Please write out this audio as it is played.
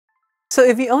So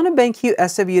if you own a BenQ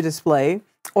SW display,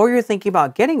 or you're thinking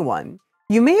about getting one,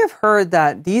 you may have heard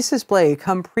that these displays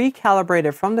come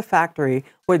pre-calibrated from the factory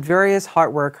with various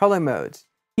hardware color modes.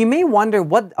 You may wonder,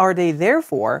 what are they there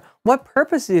for? What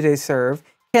purpose do they serve?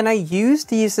 Can I use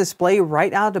these displays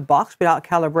right out of the box without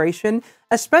calibration?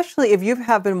 Especially if you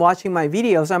have been watching my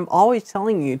videos, I'm always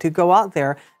telling you to go out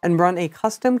there and run a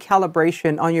custom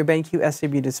calibration on your BenQ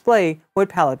SW display with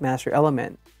Palette Master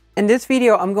Element. In this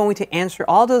video, I'm going to answer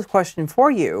all those questions for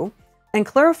you and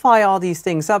clarify all these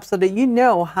things up so that you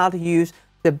know how to use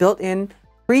the built-in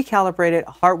pre-calibrated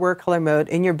hardware color mode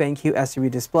in your BenQ SW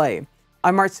display.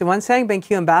 I'm Art Suwansang,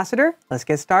 BenQ Ambassador. Let's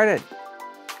get started.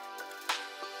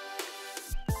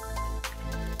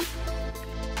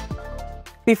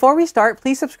 Before we start,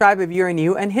 please subscribe if you're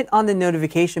new and hit on the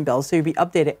notification bell so you'll be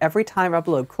updated every time I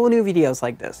upload cool new videos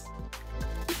like this.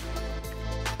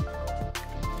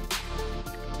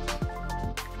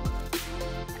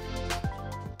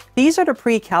 These are the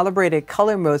pre-calibrated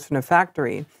color modes from the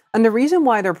factory. And the reason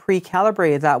why they're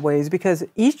pre-calibrated that way is because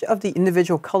each of the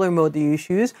individual color mode that you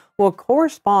choose will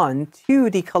correspond to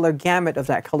the color gamut of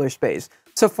that color space.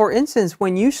 So for instance,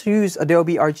 when you choose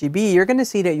Adobe RGB, you're going to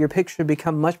see that your picture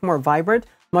become much more vibrant,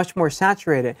 much more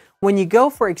saturated. When you go,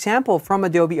 for example, from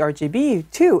Adobe RGB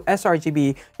to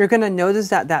sRGB, you're going to notice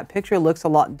that that picture looks a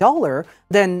lot duller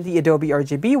than the Adobe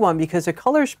RGB one because the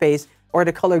color space or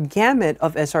the color gamut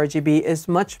of sRGB is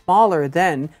much smaller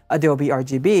than Adobe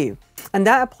RGB. And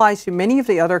that applies to many of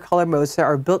the other color modes that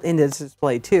are built into this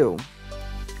display too.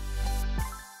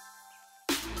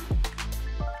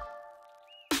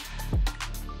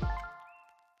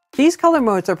 These color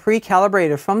modes are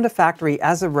pre-calibrated from the factory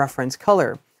as a reference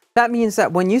color. That means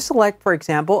that when you select, for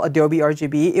example, Adobe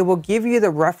RGB, it will give you the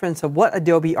reference of what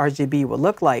Adobe RGB will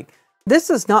look like. This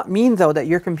does not mean, though, that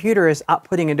your computer is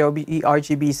outputting Adobe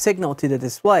RGB signal to the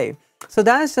display. So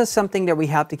that is just something that we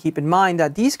have to keep in mind,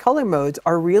 that these color modes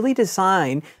are really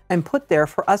designed and put there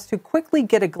for us to quickly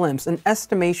get a glimpse, an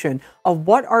estimation of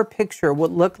what our picture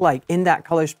would look like in that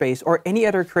color space, or any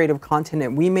other creative content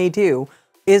that we may do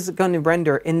is going to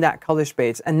render in that color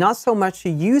space, and not so much to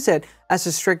use it as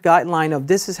a strict guideline of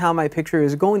this is how my picture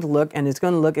is going to look and it's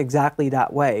going to look exactly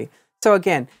that way. So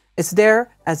again, it's there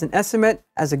as an estimate,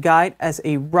 as a guide, as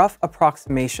a rough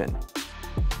approximation.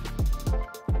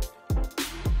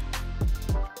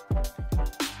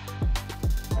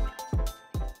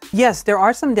 Yes, there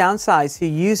are some downsides to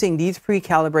using these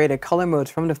pre-calibrated color modes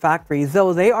from the factory,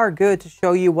 though they are good to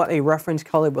show you what a reference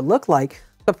color would look like.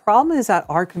 The problem is that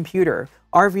our computer,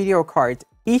 our video cards,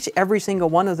 every single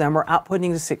one of them are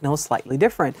outputting the signal slightly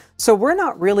different. So we're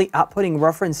not really outputting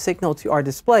reference signal to our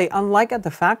display, unlike at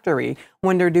the factory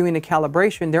when they're doing the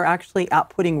calibration, they're actually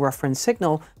outputting reference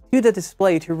signal to the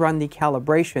display to run the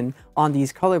calibration on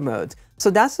these color modes. So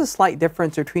that's the slight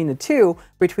difference between the two,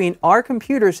 between our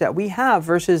computers that we have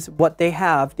versus what they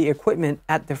have, the equipment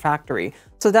at the factory.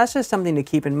 So that's just something to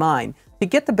keep in mind. To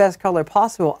get the best color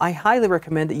possible, I highly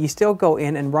recommend that you still go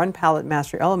in and run Palette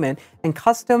Master Element and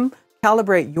custom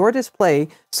calibrate your display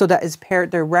so that it's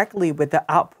paired directly with the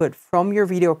output from your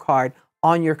video card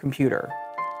on your computer.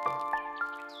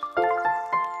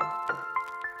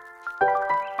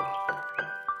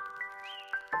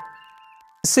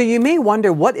 So you may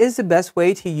wonder, what is the best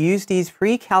way to use these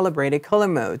pre-calibrated color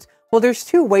modes? Well, there's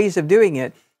two ways of doing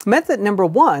it. Method number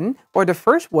one, or the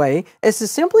first way, is to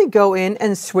simply go in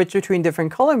and switch between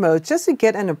different color modes just to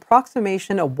get an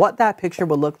approximation of what that picture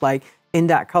will look like in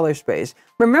that color space.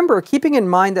 Remember, keeping in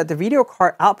mind that the video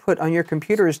card output on your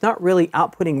computer is not really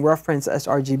outputting reference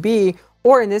sRGB,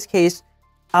 or in this case,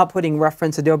 outputting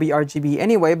reference Adobe RGB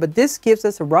anyway, but this gives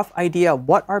us a rough idea of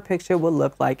what our picture will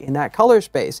look like in that color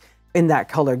space, in that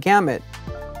color gamut.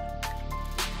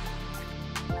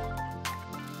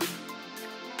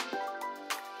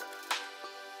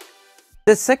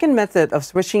 The second method of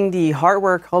switching the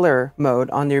hardware color mode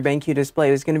on your BenQ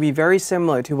display is going to be very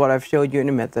similar to what I've showed you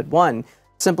in method one.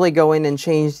 Simply go in and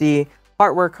change the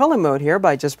hardware color mode here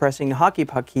by just pressing the hockey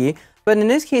puck key. But in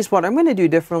this case, what I'm going to do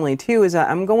differently too is that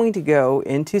I'm going to go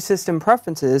into System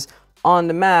Preferences on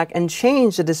the Mac and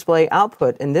change the display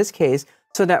output in this case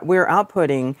so that we're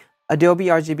outputting Adobe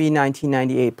RGB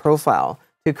 1998 profile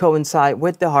to coincide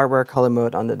with the hardware color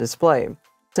mode on the display.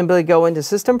 Simply go into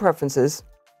System Preferences,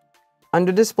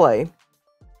 under Display,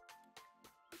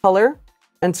 Color,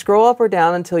 and scroll up or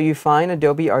down until you find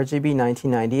Adobe RGB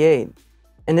 1998.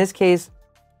 In this case,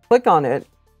 click on it,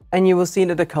 and you will see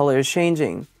that the color is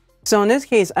changing. So in this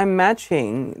case, I'm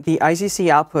matching the ICC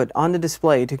output on the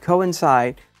display to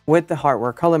coincide with the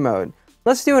hardware color mode.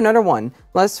 Let's do another one.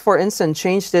 Let's, for instance,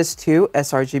 change this to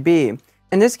sRGB.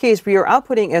 In this case, we are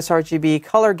outputting sRGB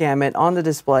color gamut on the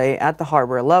display at the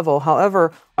hardware level.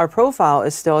 However, our profile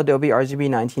is still Adobe RGB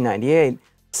 1998.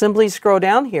 Simply scroll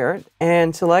down here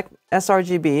and select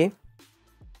sRGB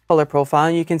color profile,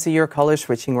 and you can see your color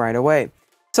switching right away.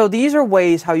 So these are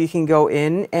ways how you can go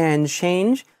in and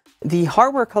change the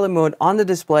hardware color mode on the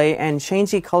display and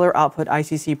change the color output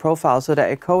ICC profile so that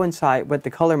it coincides with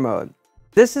the color mode.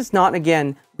 This is not,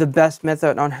 again, the best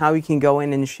method on how you can go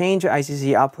in and change the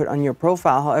ICC output on your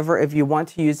profile. However, if you want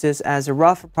to use this as a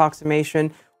rough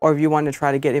approximation, or if you want to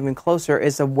try to get even closer,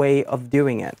 is a way of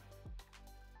doing it.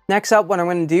 Next up, what I'm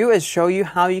going to do is show you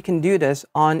how you can do this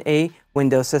on a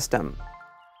Windows system.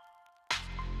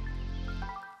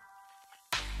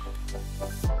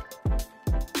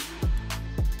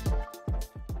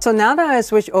 So now that I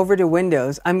switch over to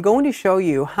Windows, I'm going to show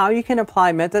you how you can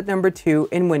apply method number 2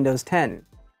 in Windows 10.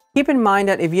 Keep in mind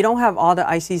that if you don't have all the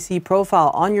ICC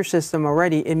profile on your system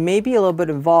already, it may be a little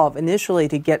bit involved initially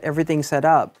to get everything set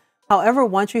up. However,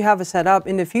 once you have it set up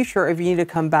in the future, if you need to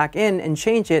come back in and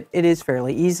change it, it is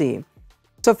fairly easy.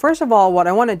 So first of all, what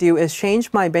I want to do is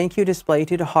change my BenQ display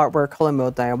to the hardware color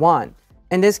mode that I want.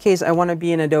 In this case, I want to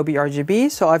be in Adobe RGB,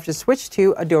 so I've just switched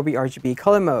to Adobe RGB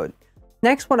color mode.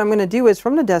 Next, what I'm going to do is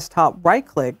from the desktop,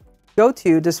 right-click, go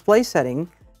to Display Setting,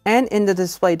 and in the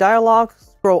Display dialog,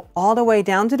 scroll all the way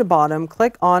down to the bottom,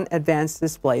 click on Advanced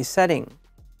Display Setting.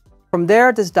 From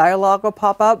there, this dialog will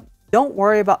pop up. Don't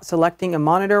worry about selecting a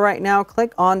monitor right now.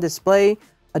 Click on Display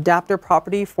Adapter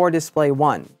Property for Display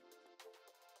 1.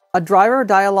 A driver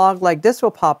dialog like this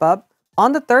will pop up.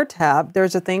 On the third tab,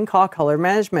 there's a thing called Color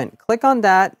Management. Click on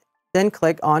that, then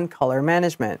click on Color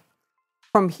Management.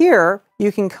 From here, you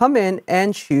can come in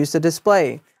and choose the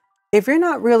display. If you're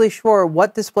not really sure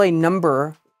what display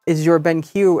number is your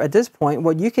BenQ at this point,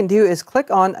 what you can do is click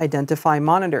on Identify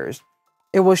Monitors.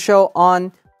 It will show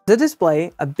on the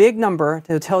display a big number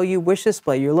to tell you which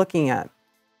display you're looking at.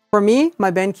 For me, my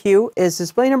BenQ is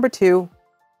display number 2.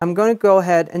 I'm going to go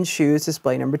ahead and choose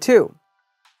display number 2.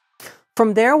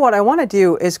 From there, what I want to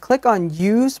do is click on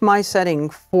Use My Setting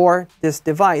for this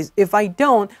device. If I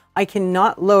don't, I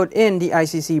cannot load in the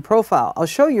ICC profile. I'll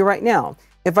show you right now.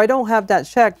 If I don't have that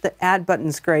checked, the Add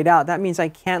button's grayed out. That means I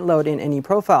can't load in any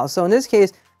profile. So in this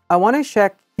case, I want to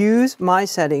check Use My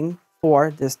Setting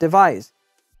for this device.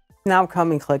 Now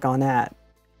come and click on Add.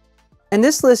 In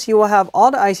this list, you will have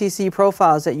all the ICC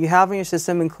profiles that you have in your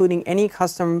system, including any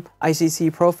custom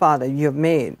ICC profile that you have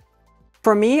made.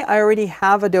 For me, I already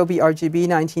have Adobe RGB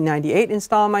 1998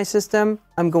 installed on my system.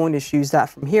 I'm going to choose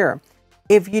that from here.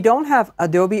 If you don't have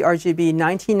Adobe RGB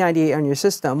 1998 on your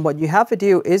system, what you have to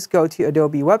do is go to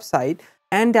Adobe website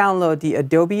and download the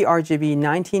Adobe RGB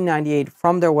 1998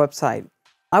 from their website.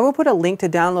 I will put a link to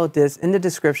download this in the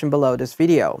description below this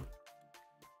video.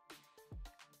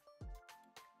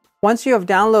 Once you have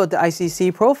downloaded the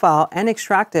ICC profile and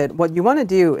extracted, what you want to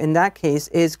do in that case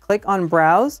is click on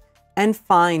Browse and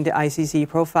find the ICC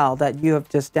profile that you have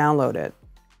just downloaded.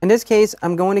 In this case,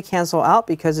 I'm going to cancel out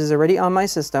because it's already on my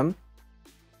system.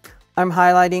 I'm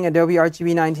highlighting Adobe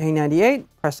RGB 1998,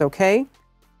 press OK.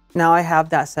 Now I have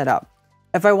that set up.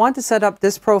 If I want to set up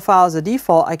this profile as a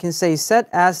default, I can say Set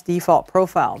as Default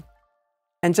Profile.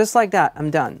 And just like that, I'm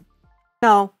done.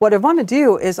 Now, what I want to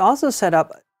do is also set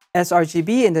up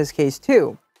sRGB in this case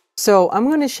too. So I'm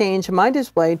going to change my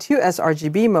display to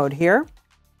sRGB mode here.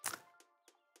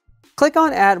 Click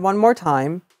on Add one more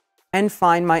time and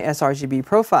find my sRGB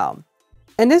profile.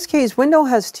 In this case, Windows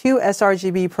has 2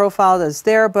 sRGB profiles that's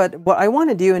there, but what I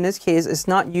want to do in this case is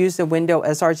not use the Windows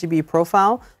sRGB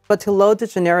profile, but to load the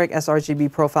generic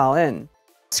sRGB profile in.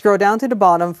 Scroll down to the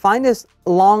bottom, find this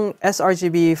long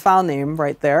sRGB file name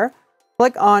right there,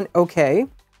 click on OK.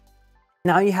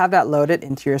 Now you have that loaded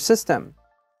into your system.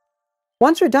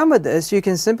 Once you're done with this, you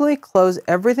can simply close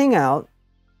everything out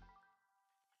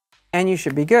and you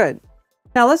should be good.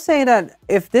 Now let's say that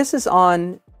if this is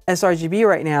on sRGB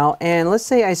right now, and let's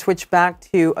say I switch back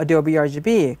to Adobe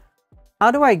RGB, how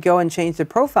do I go and change the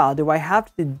profile? Do I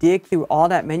have to dig through all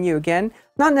that menu again?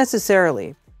 Not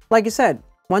necessarily. Like I said,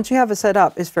 once you have it set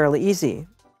up, it's fairly easy.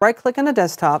 Right-click on the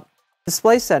desktop,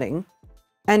 Display Setting,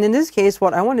 and in this case,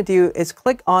 what I want to do is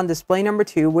click on Display number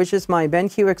 2, which is my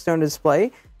BenQ external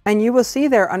display, and you will see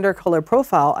there under Color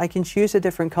Profile, I can choose a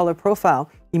different color profile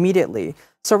immediately.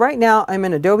 So right now, I'm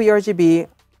in Adobe RGB,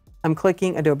 I'm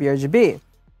clicking Adobe RGB.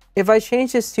 If I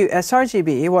change this to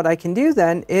sRGB, what I can do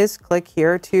then is click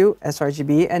here to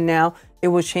sRGB, and now it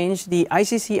will change the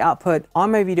ICC output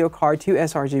on my video card to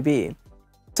sRGB.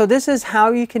 So this is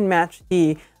how you can match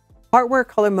the hardware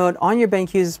color mode on your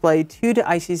BenQ display to the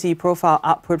ICC profile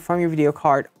output from your video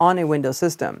card on a Windows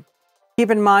system.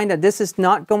 Keep in mind that this is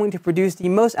not going to produce the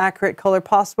most accurate color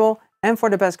possible, and for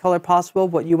the best color possible,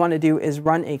 what you want to do is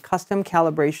run a custom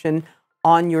calibration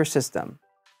on your system.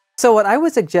 So what I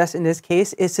would suggest in this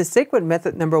case is to stick with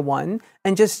method number 1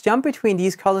 and just jump between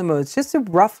these color modes just to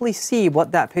roughly see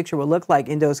what that picture will look like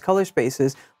in those color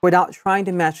spaces without trying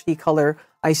to match the color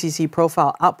ICC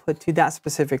profile output to that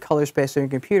specific color space on your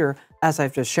computer, as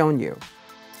I've just shown you.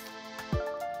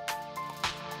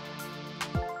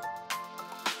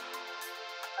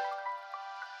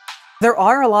 There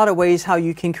are a lot of ways how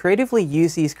you can creatively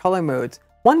use these color modes.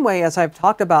 One way, as I've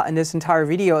talked about in this entire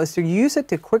video, is to use it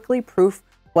to quickly proof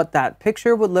what that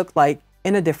picture would look like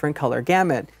in a different color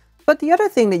gamut. But the other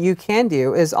thing that you can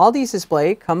do is all these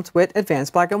display comes with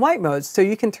advanced black and white modes, so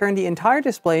you can turn the entire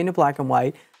display into black and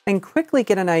white and quickly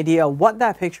get an idea of what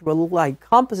that picture will look like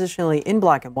compositionally in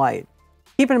black and white.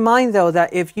 Keep in mind though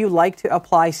that if you like to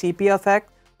apply sepia effect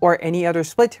or any other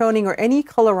split toning or any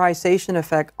colorization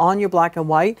effect on your black and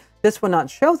white, this will not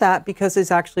show that because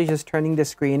it's actually just turning the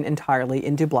screen entirely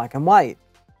into black and white.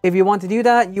 If you want to do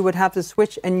that, you would have to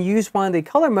switch and use one of the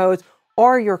color modes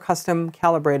or your custom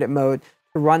calibrated mode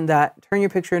to run that, turn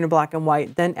your picture into black and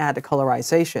white, then add the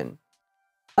colorization.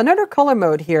 Another color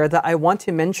mode here that I want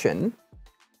to mention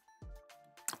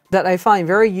that I find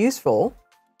very useful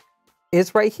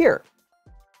is right here.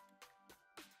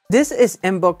 This is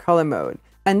MBook color mode.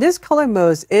 And this color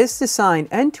mode is designed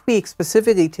and tweaked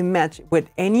specifically to match with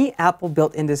any Apple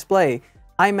built-in display.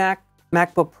 iMac,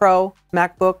 MacBook Pro,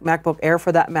 MacBook, MacBook Air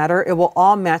for that matter, it will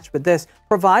all match with this,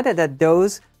 provided that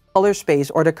those color space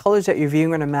or the colors that you're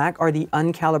viewing on a Mac are the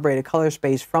uncalibrated color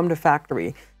space from the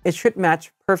factory. It should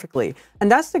match perfectly. And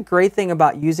that's the great thing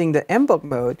about using the MBook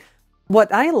mode.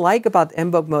 What I like about the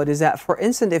MBook mode is that, for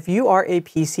instance, if you are a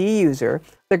PC user,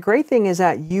 the great thing is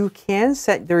that you can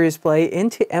set your display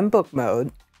into MBook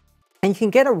mode and you can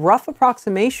get a rough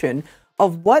approximation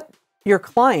of what your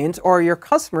clients or your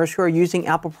customers who are using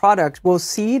Apple products will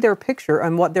see their picture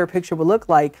and what their picture will look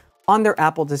like on their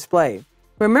Apple display.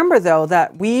 Remember though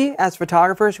that we as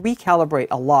photographers, we calibrate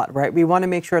a lot, right? We want to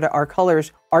make sure that our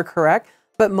colors are correct,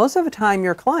 but most of the time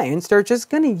your clients, they're just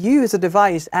going to use a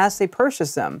device as they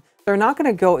purchase them. They're not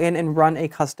going to go in and run a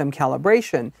custom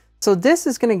calibration. So this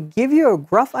is going to give you a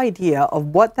rough idea of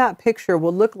what that picture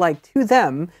will look like to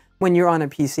them when you're on a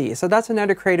PC. So that's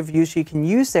another creative use you can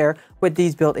use there with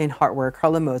these built-in hardware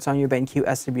color modes on your BenQ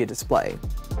SW display.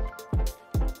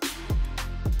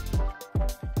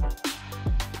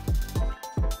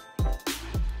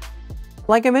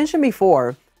 Like I mentioned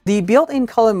before, the built-in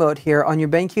color mode here on your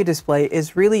BenQ display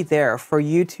is really there for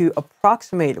you to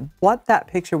approximate what that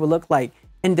picture will look like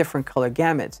in different color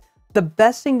gamuts. The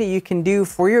best thing that you can do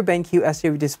for your BenQ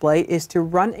SW display is to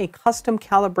run a custom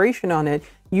calibration on it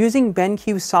using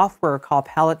BenQ software called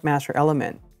Palette Master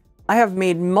Element. I have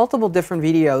made multiple different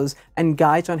videos and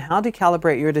guides on how to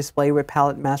calibrate your display with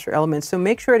Palette Master Element, so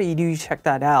make sure that you do check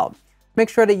that out. Make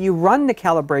sure that you run the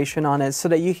calibration on it so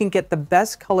that you can get the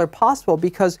best color possible,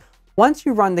 because once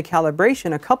you run the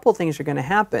calibration, a couple things are going to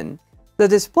happen. The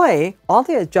display, all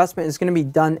the adjustment is going to be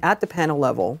done at the panel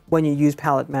level when you use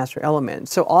Palette Master Element.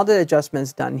 So all the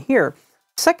adjustments done here.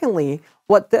 Secondly,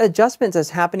 what the adjustments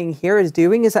that's happening here is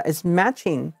doing is that it's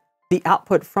matching the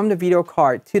output from the video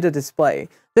card to the display.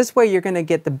 This way you're going to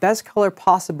get the best color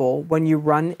possible when you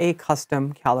run a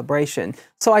custom calibration.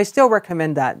 So I still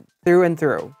recommend that through and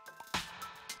through.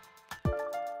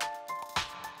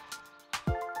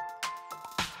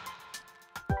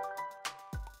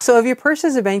 So if you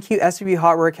purchase a BenQ SW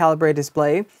hardware calibrated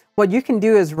display, what you can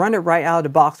do is run it right out of the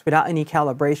box without any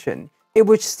calibration. It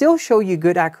would still show you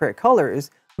good accurate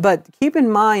colors, but keep in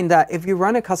mind that if you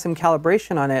run a custom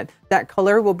calibration on it, that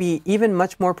color will be even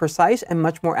much more precise and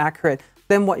much more accurate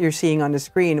than what you're seeing on the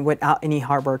screen without any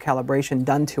hardware calibration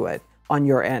done to it on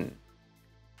your end.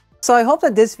 So I hope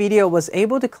that this video was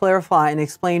able to clarify and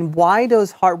explain why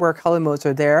those hardware color modes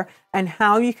are there and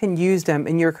how you can use them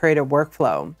in your creative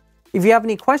workflow. If you have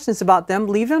any questions about them,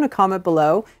 leave them in a comment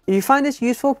below. If you find this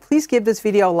useful, please give this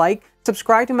video a like,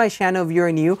 subscribe to my channel if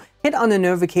you're new, hit on the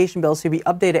notification bell so you'll be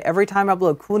updated every time I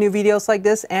upload cool new videos like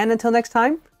this, and until next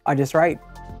time, ArtIsRight.